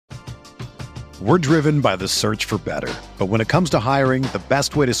We're driven by the search for better. But when it comes to hiring, the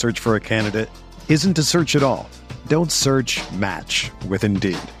best way to search for a candidate isn't to search at all. Don't search, match with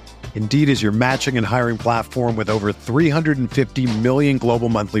Indeed. Indeed is your matching and hiring platform with over 350 million global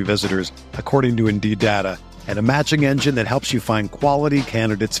monthly visitors, according to Indeed data, and a matching engine that helps you find quality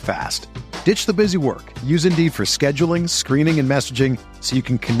candidates fast. Ditch the busy work. Use Indeed for scheduling, screening, and messaging so you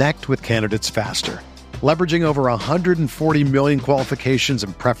can connect with candidates faster. Leveraging over 140 million qualifications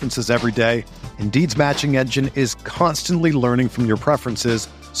and preferences every day, Indeed's matching engine is constantly learning from your preferences,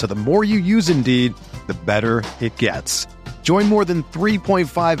 so the more you use Indeed, the better it gets. Join more than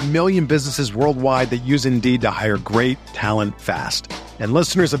 3.5 million businesses worldwide that use Indeed to hire great talent fast. And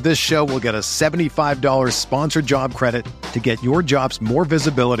listeners of this show will get a $75 sponsored job credit to get your jobs more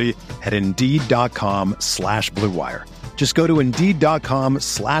visibility at Indeed.com/Blue Wire. Just go to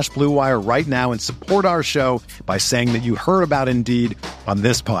Indeed.com/Blue Wire right now and support our show by saying that you heard about Indeed on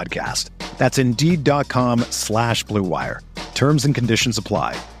this podcast. That's Indeed.com/Blue Wire. Terms and conditions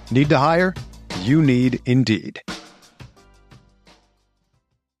apply. Need to hire? You need Indeed.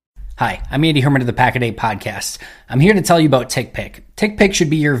 Hi, I'm Andy Herman of the Pack-A-Day Podcast. I'm here to tell you about TickPick. TickPick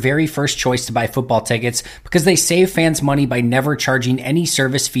should be your very first choice to buy football tickets because they save fans money by never charging any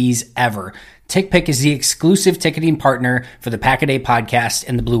service fees ever. TickPick is the exclusive ticketing partner for the Pack-A-Day Podcast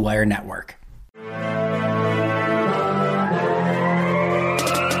and the Blue Wire Network.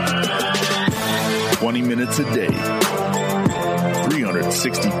 "20 minutes a day,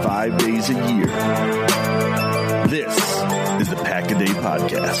 365 days a year. This is the Pack-A-Day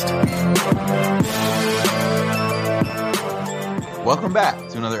Podcast. Welcome back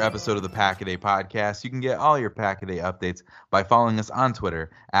to another episode of the Pack-A-Day Podcast. You can get all your Pack-A-Day updates by following us on Twitter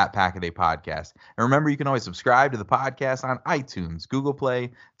at Pack-A-Day Podcast. And remember, you can always subscribe to the podcast on iTunes, Google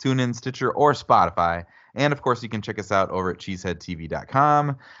Play, TuneIn, Stitcher, or Spotify. And, of course, you can check us out over at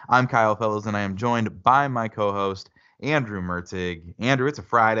cheeseheadtv.com. I'm Kyle Fellows, and I am joined by my co-host, Andrew Mertig. Andrew, it's a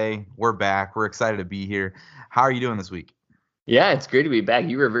Friday. We're back. We're excited to be here. How are you doing this week? Yeah, it's great to be back.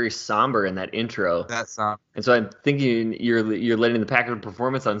 You were very somber in that intro. That's somber. And so I'm thinking you're letting the Packers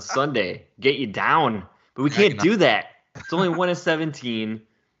performance on Sunday get you down. But we can't do that. It's only 1-17.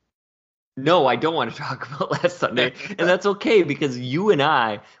 No, I don't want to talk about last Sunday. And that's okay because you and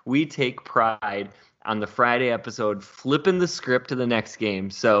I, we take pride on the Friday episode flipping the script to the next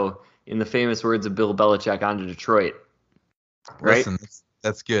game. So in the famous words of Bill Belichick, on to Detroit. Right? Listen,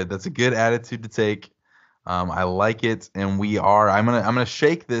 that's good. That's a good attitude to take. I like it, and we are. I'm gonna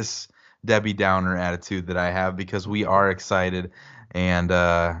shake this Debbie Downer attitude that I have because we are excited, and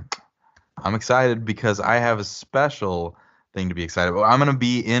I'm excited because I have a special thing to be excited about. I'm gonna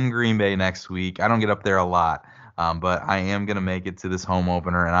be in Green Bay next week. I don't get up there a lot, but I am gonna make it to this home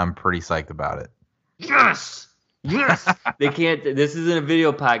opener, and I'm pretty psyched about it. Yes. They can't. This isn't a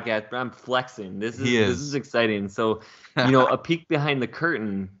video podcast, but I'm flexing. This is exciting. So, a peek behind the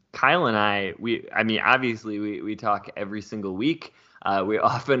curtain. Kyle and I, obviously we talk every single week. We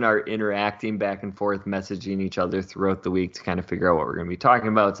often are interacting back and forth, messaging each other throughout the week to kind of figure out what we're going to be talking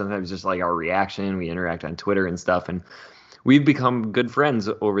about. Sometimes just like our reaction. We interact on Twitter and stuff, and we've become good friends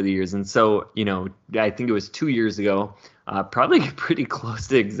over the years. And so, I think it was 2 years ago, probably pretty close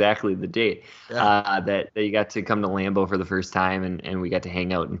to exactly the date that you got to come to Lambeau for the first time, and we got to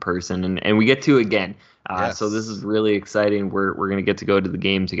hang out in person, and we get to again. Yes. So this is really exciting. We're going to get to go to the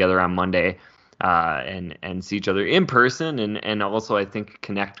game together on Monday and see each other in person, and also I think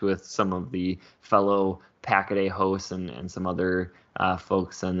connect with some of the fellow Pack-A-Day hosts and some other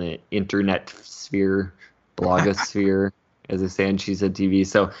folks on the internet sphere, blogosphere, as they say on Cheesehead TV.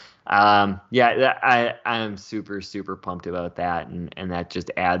 So I am super, super pumped about that, and that just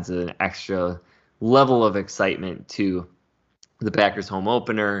adds an extra level of excitement to the Packers home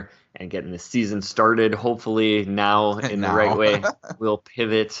opener and getting the season started, hopefully now in the right way. We'll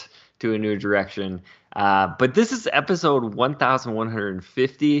pivot to a new direction. But this is episode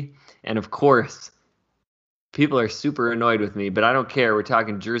 1150. And of course, people are super annoyed with me, but I don't care. We're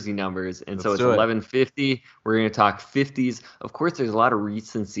talking jersey numbers. And so it's 1150. We're going to talk 50s. Of course, there's a lot of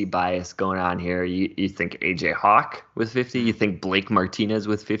recency bias going on here. You think AJ Hawk with 50. You think Blake Martinez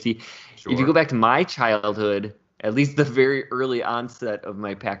with 50. Sure. If you go back to my childhood, at least the very early onset of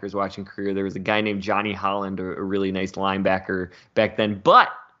my Packers watching career, there was a guy named Johnny Holland, a really nice linebacker back then. But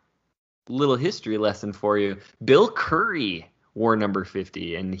little history lesson for you. Bill Curry wore number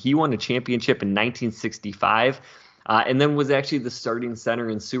 50, and he won a championship in 1965. and then was actually the starting center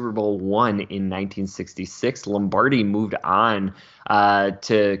in Super Bowl I in 1966. Lombardi moved on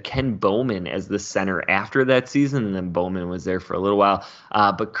to Ken Bowman as the center after that season, and then Bowman was there for a little while.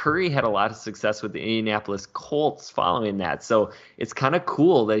 But Curry had a lot of success with the Indianapolis Colts following that. So it's kind of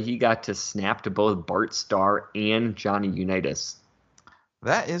cool that he got to snap to both Bart Starr and Johnny Unitas.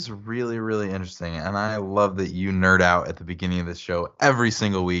 That is really, really interesting, and I love that you nerd out at the beginning of this show every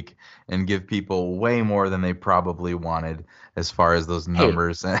single week and give people way more than they probably wanted as far as those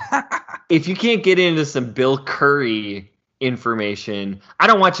numbers. Hey, if you can't get into some Bill Curry information, I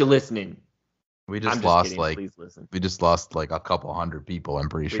don't want you listening. We just lost like a couple hundred people, I'm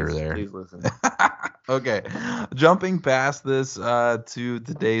pretty sure there. Please listen. Okay, jumping past this to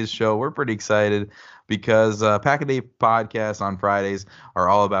today's show, we're pretty excited because Pack-A-Day podcasts on Fridays are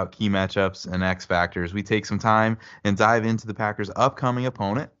all about key matchups and X factors. We take some time and dive into the Packers' upcoming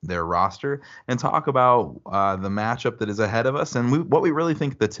opponent, their roster, and talk about the matchup that is ahead of us and what we really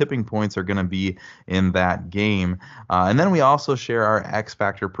think the tipping points are going to be in that game. And then we also share our X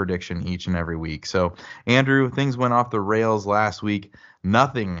factor prediction each and every week. So, Andrew, things went off the rails last week.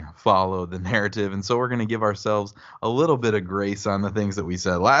 Nothing followed the narrative, and so we're going to give ourselves a little bit of grace on the things that we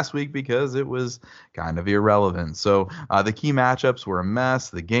said last week because it was kind of irrelevant. So the key matchups were a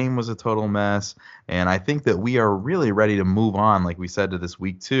mess. The game was a total mess, and I think that we are really ready to move on, like we said, to this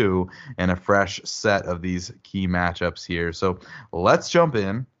week 2 and a fresh set of these key matchups here. So let's jump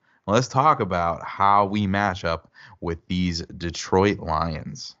in. Let's talk about how we match up with these Detroit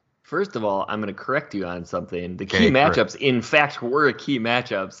Lions. First of all, I'm going to correct you on something. The key matchups, in fact, were key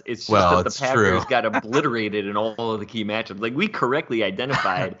matchups. It's just that the Packers got obliterated in all of the key matchups. Like, we correctly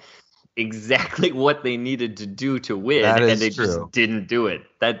identified exactly what they needed to do to win, and they just didn't do it.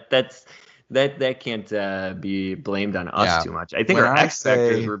 That can't be blamed on us too much. I think our X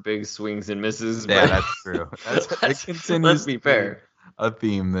factors were big swings and misses. Yeah, that's true. Let's be fair. A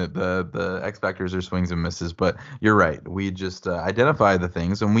theme that the X factors are swings and misses, but you're right. We just identified the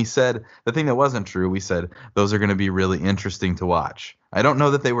things, and we said the thing that wasn't true. We said those are going to be really interesting to watch. I don't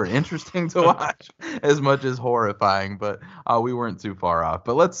know that they were interesting to watch as much as horrifying, but we weren't too far off.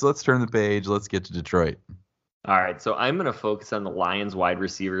 But let's turn the page. Let's get to Detroit. All right, so I'm going to focus on the Lions wide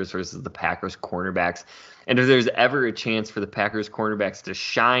receivers versus the Packers cornerbacks. And if there's ever a chance for the Packers cornerbacks to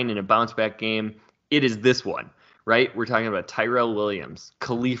shine in a bounce back game, it is this one. Right? We're talking about Tyrell Williams,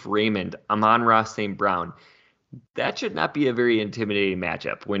 Khalif Raymond, Amon-Ra St. Brown. That should not be a very intimidating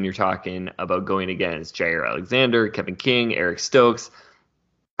matchup when you're talking about going against Jair Alexander, Kevin King, Eric Stokes.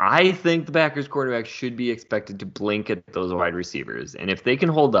 I think the Packers quarterback should be expected to blink at those wide receivers. And if they can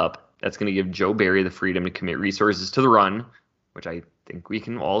hold up, that's going to give Joe Barry the freedom to commit resources to the run, which I think we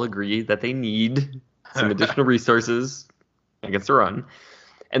can all agree that they need some additional resources against the run.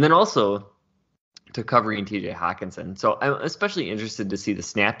 And then also to covering TJ Hawkinson. So I'm especially interested to see the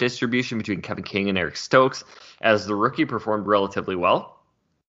snap distribution between Kevin King and Eric Stokes, as the rookie performed relatively well.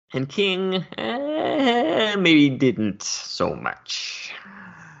 And King maybe didn't so much.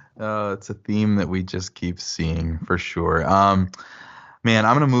 It's a theme that we just keep seeing for sure. Man,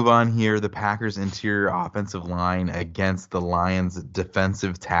 I'm going to move on here. The Packers' interior offensive line against the Lions'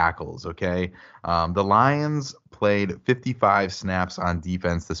 defensive tackles, okay? The Lions played 55 snaps on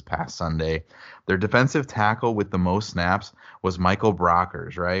defense this past Sunday. Their defensive tackle with the most snaps was Michael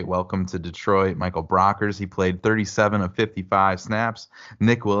Brockers, right? Welcome to Detroit, Michael Brockers. He played 37 of 55 snaps.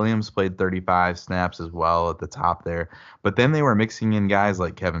 Nick Williams played 35 snaps as well at the top there. But then they were mixing in guys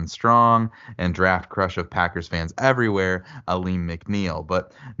like Kevin Strong and draft crush of Packers fans everywhere, Aleem McNeil.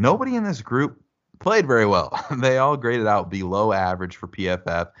 But nobody in this group played very well. They all graded out below average for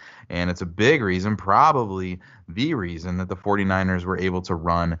PFF, and it's a big reason, probably the reason, that the 49ers were able to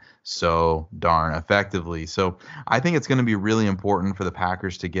run so darn effectively. So I think it's going to be really important for the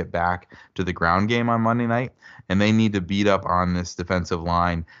Packers to get back to the ground game on Monday night, and they need to beat up on this defensive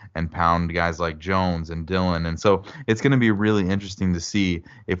line and pound guys like Jones and Dillon. And so it's going to be really interesting to see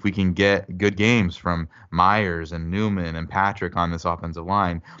if we can get good games from Myers and Newman and Patrick on this offensive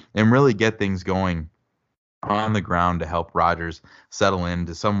line and really get things going on the ground to help Rodgers settle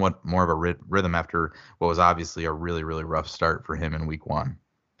into somewhat more of a rhythm after what was obviously a really, really rough start for him in week 1.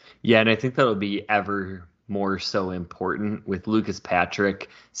 Yeah, and I think that'll be ever more so important with Lucas Patrick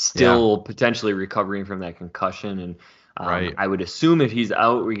still potentially recovering from that concussion. And right. I would assume if he's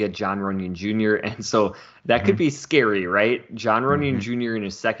out, we get John Runyon Jr. And so that could be scary, right? John Runyon Jr. in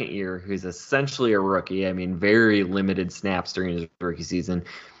his second year, who's essentially a rookie. I mean, very limited snaps during his rookie season.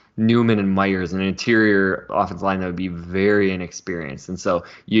 Newman and Myers, an interior offensive line that would be very inexperienced. And so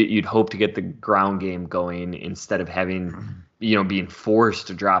you'd hope to get the ground game going instead of having, being forced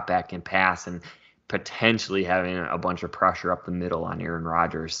to drop back and pass. And potentially having a bunch of pressure up the middle on Aaron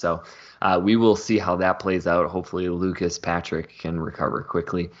Rodgers. So we will see how that plays out. Hopefully Lucas Patrick can recover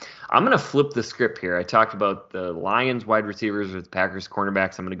quickly. I'm going to flip the script here. I talked about the Lions wide receivers versus the Packers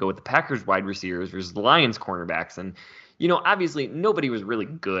cornerbacks. I'm going to go with the Packers wide receivers versus the Lions cornerbacks. And, obviously nobody was really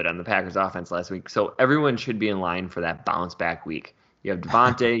good on the Packers offense last week, so everyone should be in line for that bounce back week. You have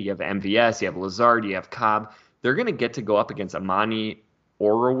Devontae, you have MVS, you have Lazard, you have Cobb. They're going to get to go up against Amani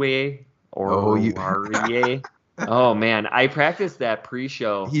Oruwariye. Oh man, I practiced that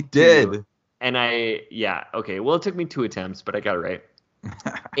pre-show. He did. Too, and well, it took me 2 attempts, but I got it right.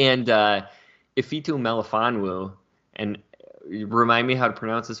 And Ifeatu Melifonwu, and remind me how to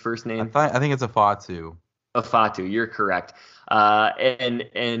pronounce his first name. I think it's Ifeatu. Ifeatu, you're correct.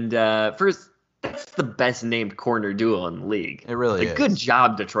 First, that's the best named corner duo in the league. It really is. Good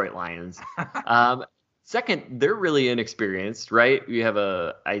job, Detroit Lions. Second, they're really inexperienced, right? You have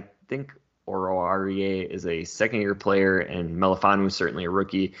I think Oruwariye is a second-year player, and Melifonwu is certainly a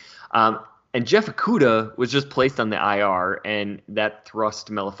rookie. And Jeff Okudah was just placed on the IR, and that thrust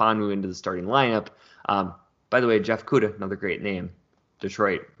Melifonwu into the starting lineup. By the way, Jeff Okudah, another great name.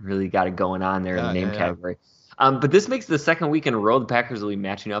 Detroit really got it going on there in the name category. But this makes the second week in a row the Packers will be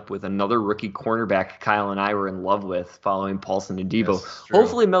matching up with another rookie cornerback Kyle and I were in love with following Paulson Adebo.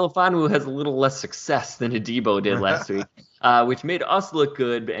 Hopefully Melifonwu has a little less success than Adebo did last week, which made us look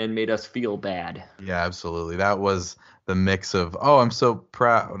good and made us feel bad. Yeah, absolutely. That was the mix of, I'm so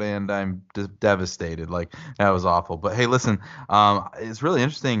proud and I'm just devastated. Like, that was awful. But hey, listen, it's really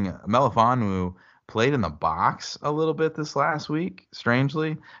interesting. Melifonwu played in the box a little bit this last week,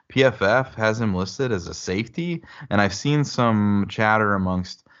 strangely. PFF has him listed as a safety, and I've seen some chatter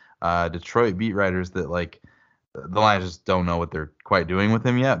amongst Detroit beat writers that, like, the Lions just don't know what they're quite doing with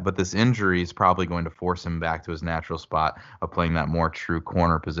him yet, but this injury is probably going to force him back to his natural spot of playing that more true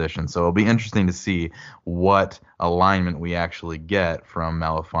corner position. So it'll be interesting to see what alignment we actually get from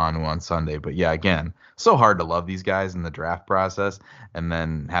Melifonwu on Sunday. But yeah, again, so hard to love these guys in the draft process and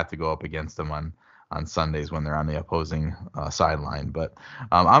then have to go up against them on Sundays when they're on the opposing sideline. But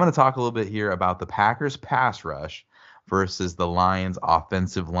I'm going to talk a little bit here about the Packers pass rush versus the Lions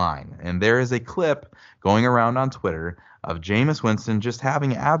offensive line. And there is a clip going around on Twitter of Jameis Winston just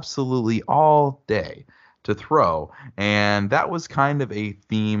having absolutely all day to throw. And that was kind of a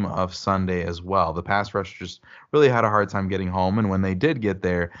theme of Sunday as well. The pass rush just really had a hard time getting home. And when they did get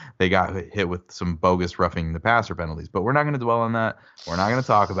there, they got hit with some bogus roughing the passer penalties. But we're not going to dwell on that. We're not going to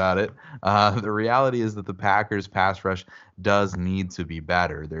talk about it. The reality is that the Packers pass rush does need to be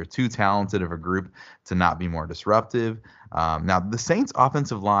better. They're too talented of a group to not be more disruptive. Now, the Saints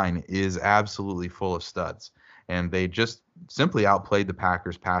offensive line is absolutely full of studs. And they just simply outplayed the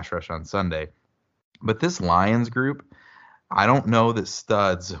Packers pass rush on Sunday. But this Lions group, I don't know that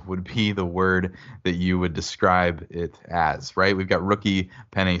studs would be the word that you would describe it as, right? We've got rookie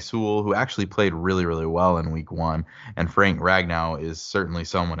Penei Sewell, who actually played really, really well in week 1. And Frank Ragnow is certainly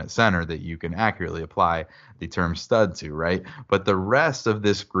someone at center that you can accurately apply the term stud to, right? But the rest of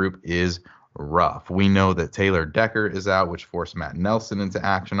this group is rough. We know that Taylor Decker is out, which forced Matt Nelson into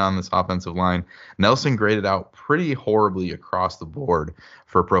action on this offensive line. Nelson graded out pretty horribly across the board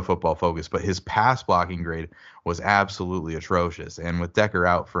for Pro Football Focus, but his pass blocking grade was absolutely atrocious. And with Decker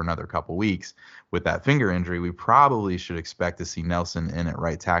out for another couple weeks with that finger injury, we probably should expect to see Nelson in at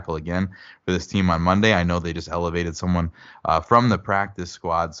right tackle again for this team on Monday. I know they just elevated someone from the practice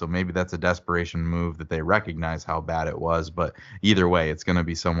squad, so maybe that's a desperation move that they recognize how bad it was. But either way, it's going to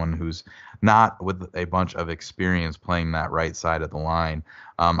be someone who's not with a bunch of experience playing that right side of the line.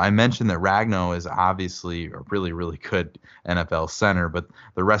 I mentioned that Ragnow is obviously a really, really good NFL center, but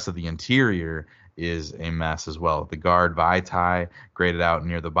the rest of the interior is a mess as well. The guard Vaitai graded out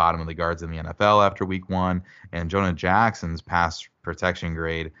near the bottom of the guards in the NFL after week 1, and Jonah Jackson's pass protection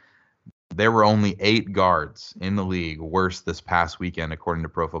grade, there were only 8 guards in the league worse this past weekend according to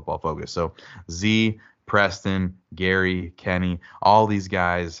Pro Football Focus. So Z, Preston, Gary, Kenny, all these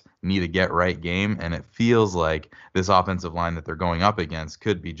guys need a get-right game, and it feels like this offensive line that they're going up against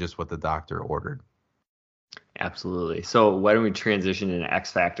could be just what the doctor ordered. Absolutely. So why don't we transition into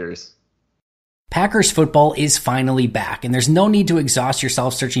X Factors? Packers football is finally back, and there's no need to exhaust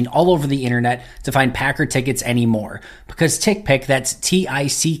yourself searching all over the internet to find Packer tickets anymore. Because TickPick, that's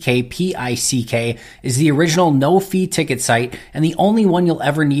TickPick, is the original no-fee ticket site, and the only one you'll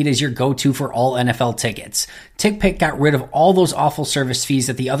ever need is your go-to for all NFL tickets. TickPick got rid of all those awful service fees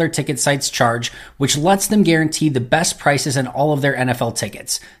that the other ticket sites charge, which lets them guarantee the best prices on all of their NFL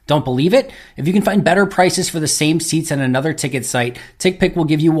tickets. Don't believe it? If you can find better prices for the same seats on another ticket site, TickPick will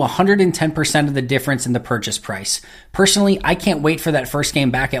give you 110% of the difference in the purchase price. Personally, I can't wait for that first game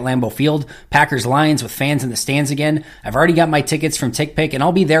back at Lambeau Field, Packers-Lions with fans in the stands again. I've already got my tickets from TickPick, and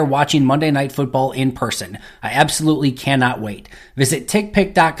I'll be there watching Monday Night Football in person. I absolutely cannot wait. Visit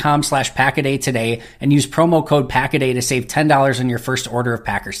tickpick.com/Packaday today and use promo code Packaday to save $10 on your first order of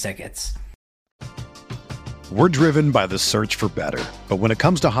Packers tickets. We're driven by the search for better. But when it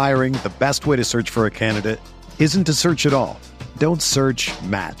comes to hiring, the best way to search for a candidate isn't to search at all. Don't search,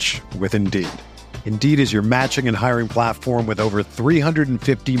 match with Indeed. Indeed is your matching and hiring platform with over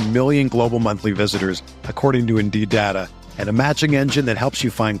 350 million global monthly visitors, according to Indeed data, and a matching engine that helps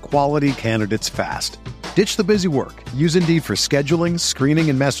you find quality candidates fast. Ditch the busy work. Use Indeed for scheduling, screening,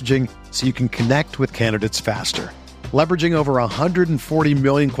 and messaging so you can connect with candidates faster. Leveraging over 140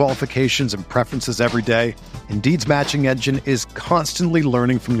 million qualifications and preferences every day, Indeed's matching engine is constantly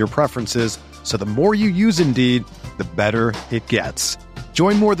learning from your preferences, so the more you use Indeed, the better it gets.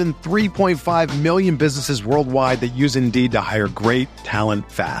 Join more than 3.5 million businesses worldwide that use Indeed to hire great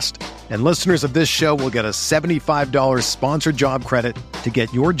talent fast. And listeners of this show will get a $75 sponsored job credit to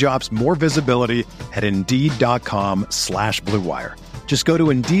get your jobs more visibility at Indeed.com/Blue Wire. Just go to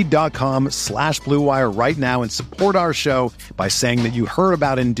Indeed.com/Blue Wire right now and support our show by saying that you heard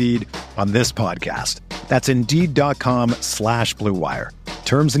about Indeed on this podcast. That's Indeed.com/Blue Wire.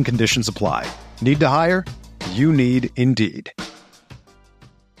 Terms and conditions apply. Need to hire? You need Indeed.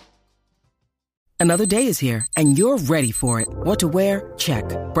 Another day is here, and you're ready for it. What to wear? Check.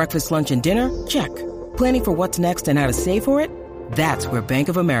 Breakfast, lunch, and dinner? Check. Planning for what's next and how to save for it? That's where Bank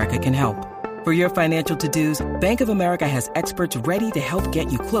of America can help. For your financial to-dos, Bank of America has experts ready to help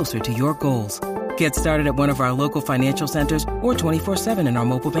get you closer to your goals. Get started at one of our local financial centers or 24/7 in our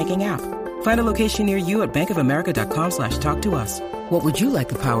mobile banking app. Find a location near you at bankofamerica.com/talktous. What would you like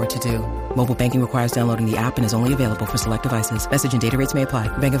the power to do? Mobile banking requires downloading the app and is only available for select devices. Message and data rates may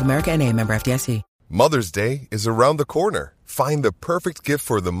apply. Bank of America NA, member FDIC. Mother's Day is around the corner. Find the perfect gift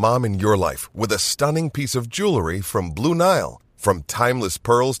for the mom in your life with a stunning piece of jewelry from Blue Nile. From timeless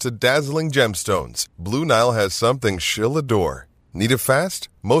pearls to dazzling gemstones, Blue Nile has something she'll adore. Need it fast?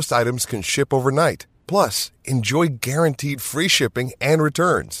 Most items can ship overnight. Plus, enjoy guaranteed free shipping and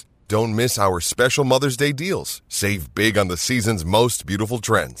returns. Don't miss our special Mother's Day deals. Save big on the season's most beautiful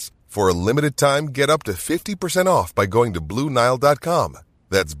trends. For a limited time, get up to 50% off by going to BlueNile.com.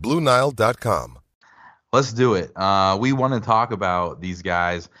 That's BlueNile.com. Let's do it. We want to talk about these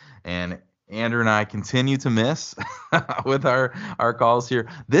guys, and Andrew and I continue to miss with our calls here.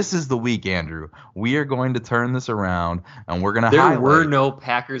 This is the week, Andrew. We are going to turn this around, and we're going to highlight. There were no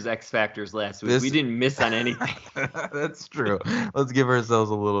Packers X Factors last week. We didn't miss on anything. That's true. Let's give ourselves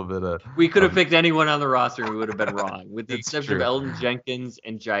a little bit of... We could have picked anyone on the roster, and we would have been wrong, with the exception of Elton Jenkins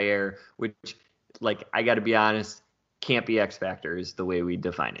and Jair, which, I got to be honest, can't be X Factors the way we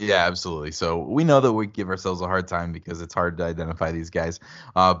define it. Yeah, absolutely. So we know that we give ourselves a hard time because it's hard to identify these guys.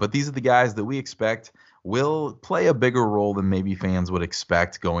 But these are the guys that we expect will play a bigger role than maybe fans would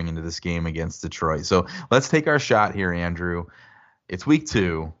expect going into this game against Detroit. So let's take our shot here, Andrew. It's week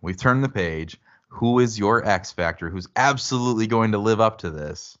 2. We've turned the page. Who is your X Factor who's absolutely going to live up to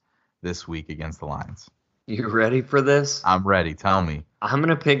this week against the Lions? You ready for this? I'm ready. Tell me. I'm going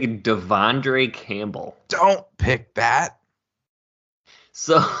to pick Devondre Campbell. Don't pick that.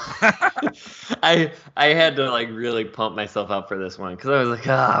 So I had to really pump myself up for this one because I was like,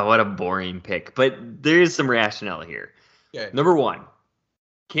 what a boring pick. But there is some rationale here. Okay. Number one,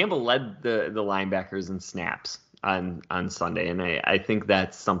 Campbell led the linebackers in snaps on Sunday, and I think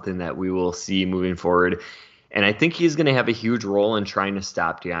that's something that we will see moving forward. And I think he's going to have a huge role in trying to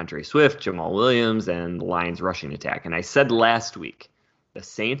stop DeAndre Swift, Jamal Williams, and the Lions' rushing attack. And I said last week, the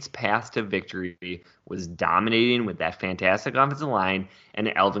Saints' path to victory was dominating with that fantastic offensive line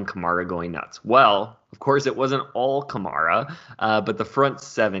and Alvin Kamara going nuts. Well, of course, it wasn't all Kamara, but the front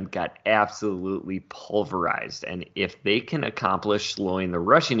seven got absolutely pulverized. And if they can accomplish slowing the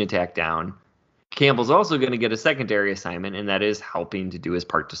rushing attack down, Campbell's also going to get a secondary assignment, and that is helping to do his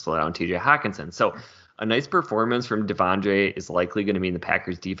part to slow down TJ Hawkinson. So a nice performance from Devondre is likely going to mean the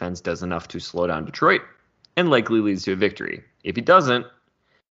Packers defense does enough to slow down Detroit and likely leads to a victory. If he doesn't,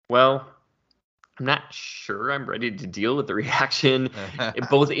 well, I'm not sure I'm ready to deal with the reaction,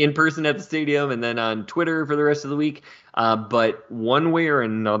 both in person at the stadium and then on Twitter for the rest of the week. But one way or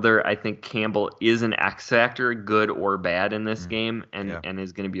another, I think Campbell is an X factor, good or bad, in this game, and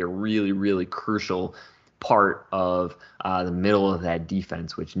is going to be a really, really crucial part of the middle of that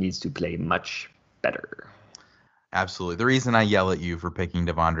defense, which needs to play much better. Absolutely. The reason I yell at you for picking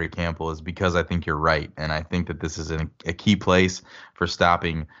Devondre Campbell is because I think you're right. And I think that this is a key place for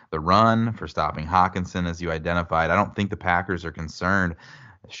stopping the run, for stopping Hawkinson, as you identified. I don't think the Packers are concerned,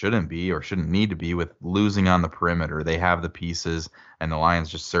 shouldn't be or shouldn't need to be, with losing on the perimeter. They have the pieces, and the Lions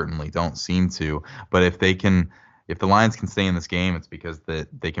just certainly don't seem to. But if the Lions can stay in this game, it's because that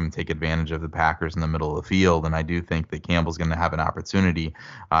they can take advantage of the Packers in the middle of the field. And I do think that Campbell's going to have an opportunity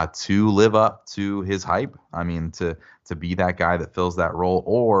to live up to his hype. I mean, to be that guy that fills that role,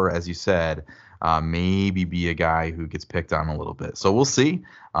 or as you said, maybe be a guy who gets picked on a little bit. So we'll see.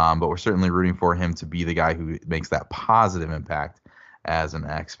 But we're certainly rooting for him to be the guy who makes that positive impact as an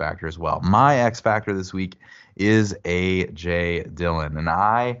X factor as well. My X factor this week is A.J. Dillon, and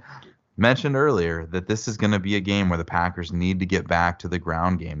I mentioned earlier that this is going to be a game where the Packers need to get back to the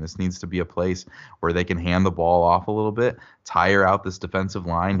ground game. This needs to be a place where they can hand the ball off a little bit, tire out this defensive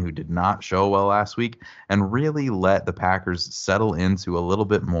line who did not show well last week, and really let the Packers settle into a little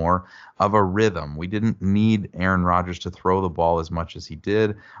bit more of a rhythm. We didn't need Aaron Rodgers to throw the ball as much as he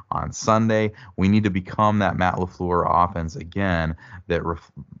did on Sunday. We need to become that Matt LaFleur offense again that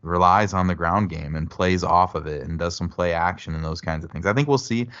relies on the ground game and plays off of it and does some play action and those kinds of things. I think we'll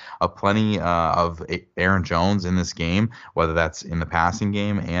see plenty of Aaron Jones in this game, whether that's in the passing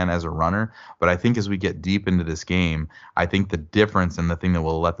game and as a runner. But I think as we get deep into this game, I think the difference and the thing that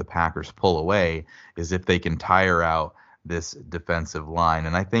will let the Packers pull away is if they can tire out this defensive line.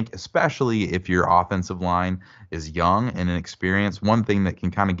 And I think especially if your offensive line is young and inexperienced, one thing that can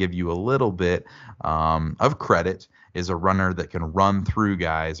kind of give you a little bit of credit is a runner that can run through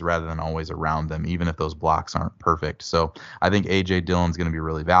guys rather than always around them, even if those blocks aren't perfect. So I think A.J. Dillon's going to be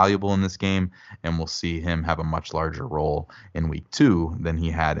really valuable in this game, and we'll see him have a much larger role in week 2 than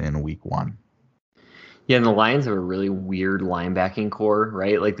he had in week 1. Yeah, and the Lions have a really weird linebacking core,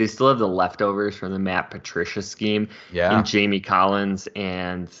 right? Like they still have the leftovers from the Matt Patricia scheme in Jamie Collins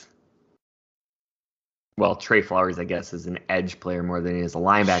and, well, Trey Flowers, I guess, is an edge player more than he is a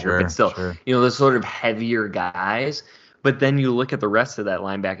linebacker, but still, those sort of heavier guys. But then you look at the rest of that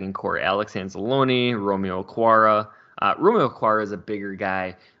linebacking core: Alex Anzalone, Romeo Okwara. Romeo Okwara is a bigger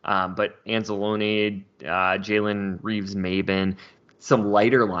guy, but Anzalone, Jalen Reeves-Maybin, some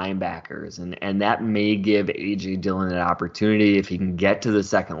lighter linebackers, and that may give A.J. Dillon an opportunity if he can get to the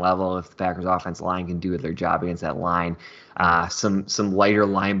second level, if the Packers offensive line can do their job against that line, some lighter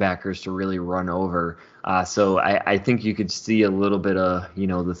linebackers to really run over. So I think you could see a little bit of,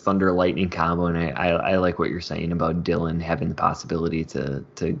 the thunder lightning combo, and I like what you're saying about Dillon having the possibility to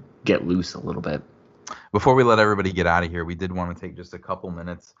get loose a little bit. Before we let everybody get out of here, we did want to take just a couple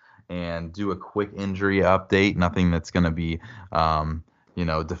minutes and do a quick injury update. Nothing that's going to be,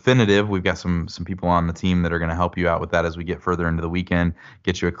 definitive. We've got some people on the team that are going to help you out with that as we get further into the weekend,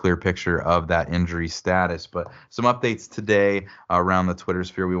 get you a clear picture of that injury status. But some updates today around the Twitter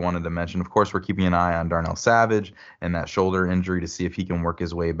sphere we wanted to mention. Of course, we're keeping an eye on Darnell Savage and that shoulder injury to see if he can work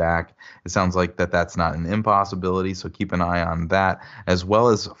his way back. It sounds like that's not an impossibility, so keep an eye on that. As well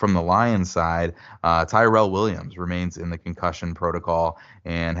as from the Lions side, Tyrell Williams remains in the concussion protocol,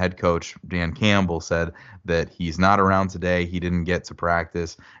 and head coach Dan Campbell said that he's not around today. He didn't get to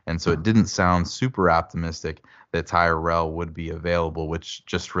practice, and so it didn't sound super optimistic that Tyrell would be available, which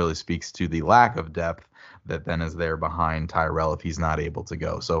just really speaks to the lack of depth that then is there behind Tyrell if he's not able to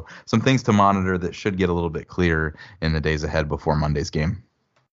go. So some things to monitor that should get a little bit clearer in the days ahead before Monday's game.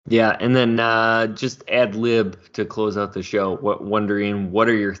 Yeah, and then just ad lib to close out the show, wondering what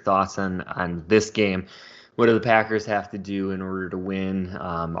are your thoughts on this game? What do the Packers have to do in order to win?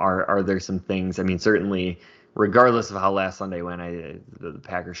 Are there some things? I mean, certainly, regardless of how last Sunday went, the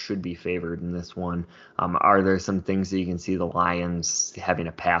Packers should be favored in this one. Are there some things that you can see the Lions having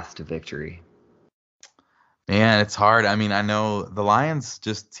a path to victory? Man, it's hard. I mean, I know the Lions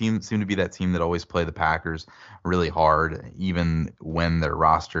just seem to be that team that always play the Packers really hard, even when their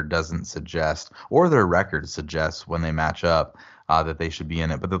roster doesn't suggest, or their record suggests when they match up, that they should be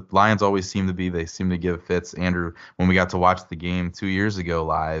in it. But the Lions always seem to give fits. Andrew, when we got to watch the game 2 years ago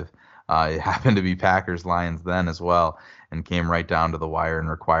live, it happened to be Packers-Lions then as well, and came right down to the wire and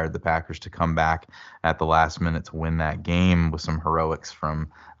required the Packers to come back at the last minute to win that game with some heroics from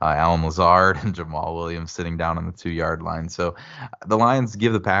Alan Lazard and Jamal Williams sitting down on the 2-yard line. So the Lions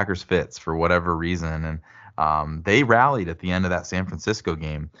give the Packers fits for whatever reason, and they rallied at the end of that San Francisco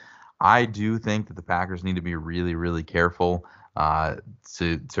game. I do think that the Packers need to be really, really careful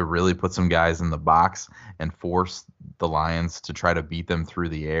to really put some guys in the box and force the Lions to try to beat them through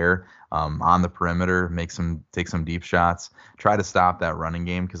the air, on the perimeter, take some deep shots, try to stop that running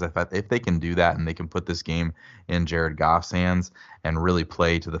game. Because if they can do that and they can put this game in Jared Goff's hands and really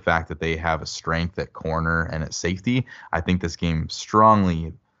play to the fact that they have a strength at corner and at safety, I think this game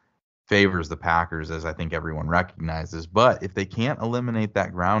strongly favors the Packers, as I think everyone recognizes. But if they can't eliminate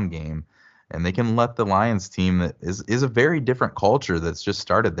that ground game, and they can let the Lions team that is a very different culture that's just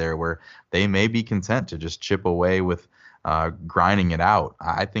started there, where they may be content to just chip away with grinding it out,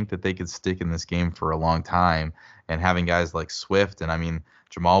 I think that they could stick in this game for a long time. And having guys like Swift, and I mean,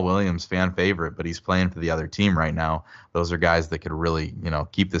 Jamal Williams, fan favorite, but he's playing for the other team right now. Those are guys that could really,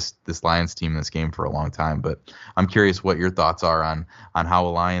 keep this Lions team in this game for a long time. But I'm curious what your thoughts are on how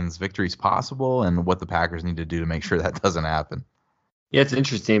a Lions victory is possible and what the Packers need to do to make sure that doesn't happen. Yeah, it's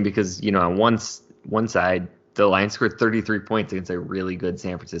interesting because, on one side, the Lions scored 33 points against a really good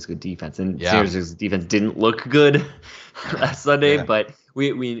San Francisco defense. And San Francisco's defense didn't look good last Sunday, but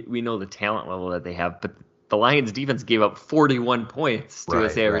we know the talent level that they have. But the Lions defense gave up 41 points to a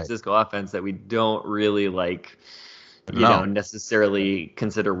San Francisco offense that we don't really necessarily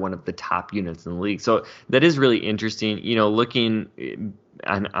consider one of the top units in the league. So that is really interesting. Looking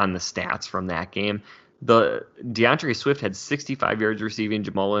on the stats from that game, the DeAndre Swift had 65 yards receiving,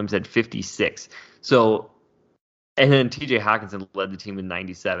 Jamal Williams had 56. So, and then TJ Hawkinson led the team with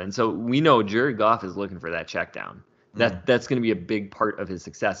 97. So we know Jared Goff is looking for that check down. That's going to be a big part of his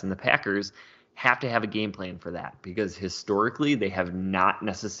success. And the Packers have to have a game plan for that, because historically they have not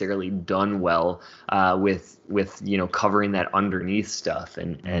necessarily done well with covering that underneath stuff,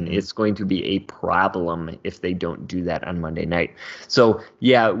 and it's going to be a problem if they don't do that on Monday night. So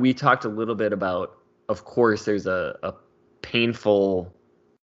yeah, we talked a little bit about, of course, there's a painful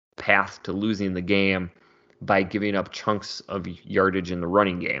path to losing the game by giving up chunks of yardage in the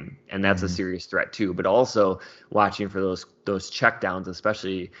running game, and that's a serious threat too. But also watching for those checkdowns,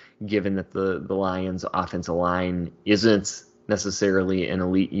 especially given that the Lions' offensive line isn't necessarily an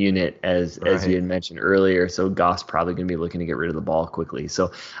elite unit as you had mentioned earlier. So Goff's probably going to be looking to get rid of the ball quickly.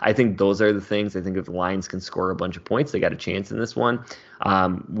 So I think those are the things. I think if the Lions can score a bunch of points, they got a chance in this one.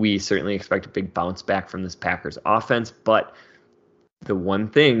 We certainly expect a big bounce back from this Packers offense, but the one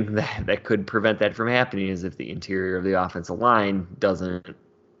thing that could prevent that from happening is if the interior of the offensive line doesn't,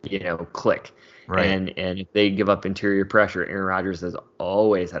 click. Right. And if they give up interior pressure, Aaron Rodgers has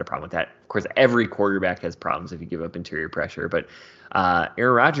always had a problem with that. Of course, every quarterback has problems if you give up interior pressure, but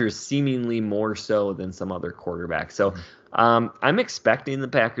Aaron Rodgers seemingly more so than some other quarterbacks. So I'm expecting the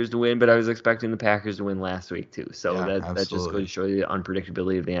Packers to win, but I was expecting the Packers to win last week too. So that just goes to show you the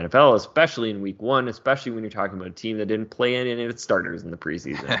unpredictability of the NFL, especially in week one, especially when you're talking about a team that didn't play any of its starters in the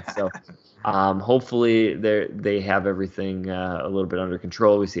preseason. So hopefully they have everything a little bit under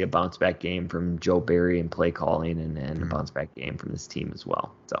control. We see a bounce back game from Joe Barry and play calling, and a bounce back game from this team as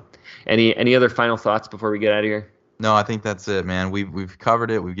well. So any other final thoughts before we get out of here? No, I think that's it, man. We've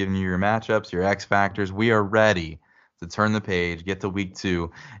covered it. We've given you your matchups, your X factors. We are ready to turn the page, get to week 2,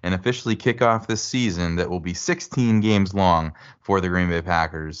 and officially kick off this season that will be 16 games long for the Green Bay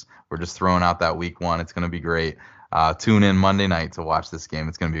Packers. We're just throwing out that week 1. It's going to be great. Tune in Monday night to watch this game.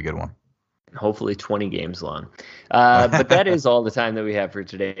 It's going to be a good one. Hopefully 20 games long. But that is all the time that we have for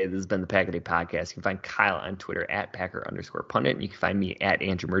today. This has been the Pack a Day Podcast. You can find Kyle on Twitter at Packer_pundit. And you can find me at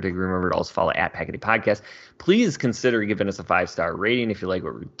Andrew Mertig. Remember to also follow at Pack a Day Podcast. Please consider giving us a 5-star rating if you like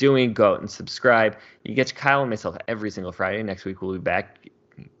what we're doing. Go out and subscribe. You get Kyle and myself every single Friday. Next week we'll be back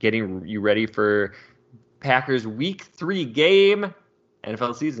getting you ready for Packers Week 3 game.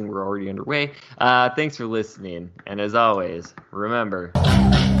 NFL season, we're already underway. Thanks for listening. And as always, remember...